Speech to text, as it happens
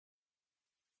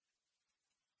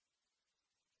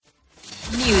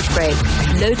Newsbreak,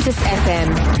 Lotus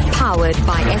FM, powered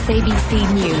by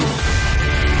SABC News.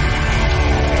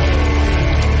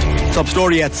 Top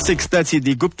story at 6:30.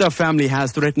 The Gupta family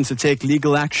has threatened to take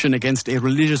legal action against a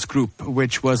religious group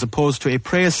which was opposed to a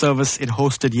prayer service it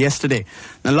hosted yesterday.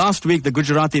 Now, last week, the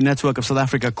Gujarati Network of South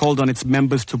Africa called on its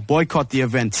members to boycott the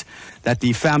event that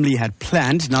the family had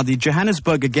planned. Now, the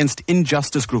Johannesburg Against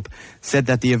Injustice group said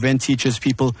that the event teaches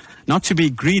people not to be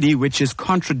greedy, which is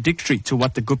contradictory to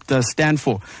what the Guptas stand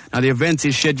for. Now, the event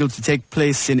is scheduled to take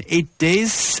place in 8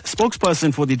 days.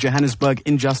 Spokesperson for the Johannesburg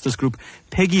Injustice group,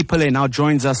 Peggy Pillay, now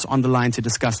joins us on the line to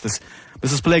discuss this.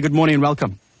 Mrs. Pillay, good morning and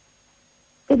welcome.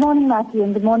 Good morning, Matthew,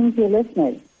 and good morning to your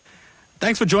listeners.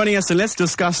 Thanks for joining us, and let's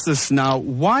discuss this now.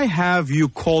 Why have you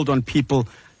called on people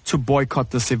to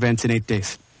boycott this event in 8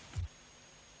 days?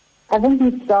 I think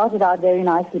we started out very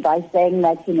nicely by saying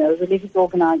that, religious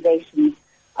organizations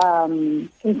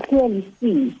can clearly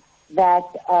see that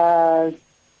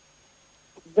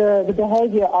the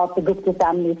behavior of the Gupta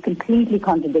family is completely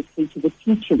contradictory to the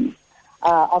teachings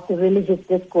of the religious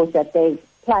discourse that they've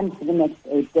planned for the next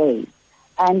 8 days.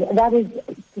 And that is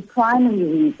the primary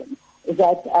reason, is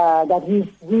that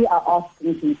we are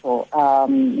asking people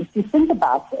to think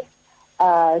about this,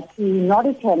 to not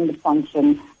attend the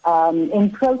function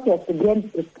in protest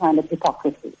against this kind of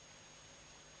hypocrisy.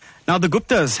 Now, the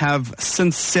Guptas have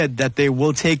since said that they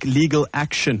will take legal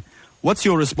action. What's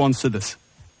your response to this?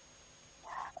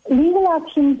 Legal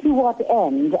action to what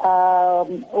end?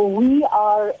 We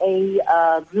are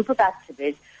a group of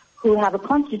activists who have a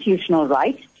constitutional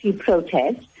right to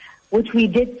protest, which we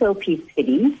did so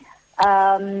peacefully.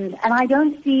 And I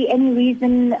don't see any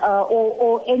reason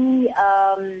or any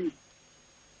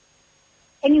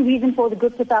reason for the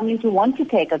Gupta family to want to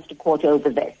take us to court over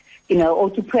this, or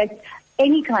to press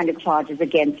any kind of charges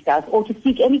against us or to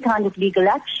seek any kind of legal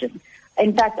action.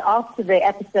 In fact, after the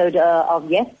episode of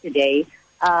yesterday,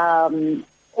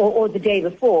 or the day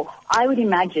before, I would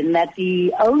imagine that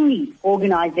the only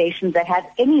organizations that have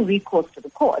any recourse to the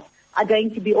court are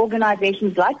going to be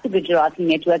organizations like the Gujarati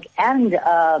Network and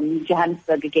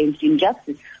Johannesburg Against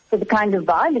Injustice for the kind of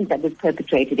violence that was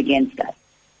perpetrated against us.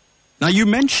 Now, you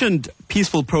mentioned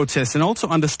peaceful protests and also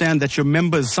understand that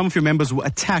some of your members were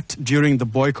attacked during the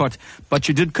boycott, but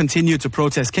you did continue to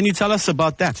protest. Can you tell us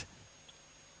about that?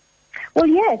 Well,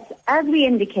 yes, as we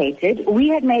indicated, we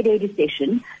had made a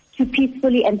decision to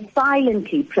peacefully and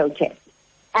silently protest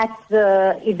at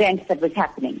the event that was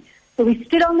happening. So we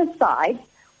stood on the side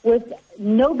with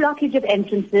no blockage of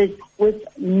entrances, with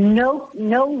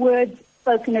no words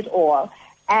spoken at all,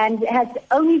 and had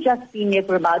only just been there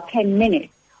for about 10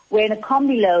 minutes when a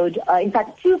combi load, in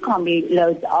fact 2 combi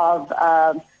loads of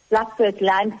Black First,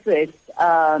 Land First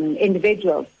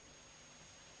individuals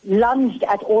lunged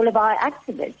at all of our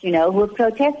activists, who were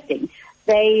protesting.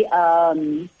 They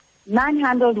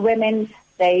manhandled women.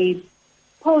 They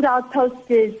pulled out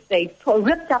posters. They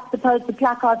ripped up the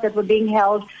placards that were being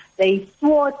held. They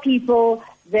swore at people.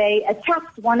 They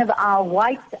attacked one of our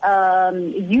white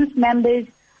youth members.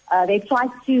 They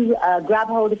tried to grab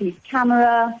hold of his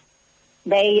camera.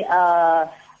 They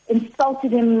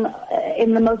insulted him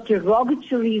in the most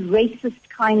derogatory, racist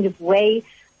kind of way.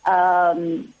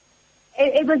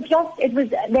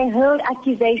 They hurled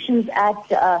accusations at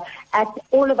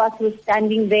all of us who were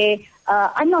standing there.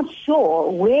 I'm not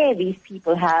sure where these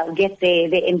people get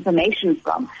their information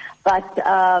from, but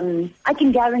I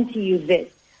can guarantee you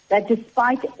this, that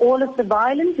despite all of the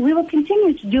violence, we will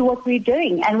continue to do what we're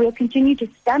doing, and we'll continue to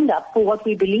stand up for what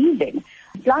we believe in.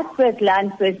 Black First,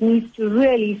 Land First needs to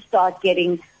really start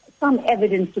getting some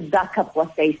evidence to back up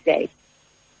what they say.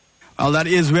 Well, that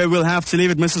is where we'll have to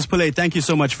leave it. Mrs. Pillay, thank you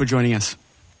so much for joining us.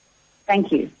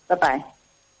 Thank you. Bye-bye.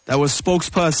 That was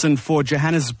spokesperson for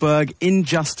Johannesburg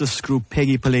Injustice Group,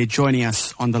 Peggy Pillay, joining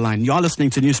us on the line. You're listening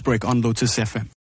to Newsbreak on Lotus FM.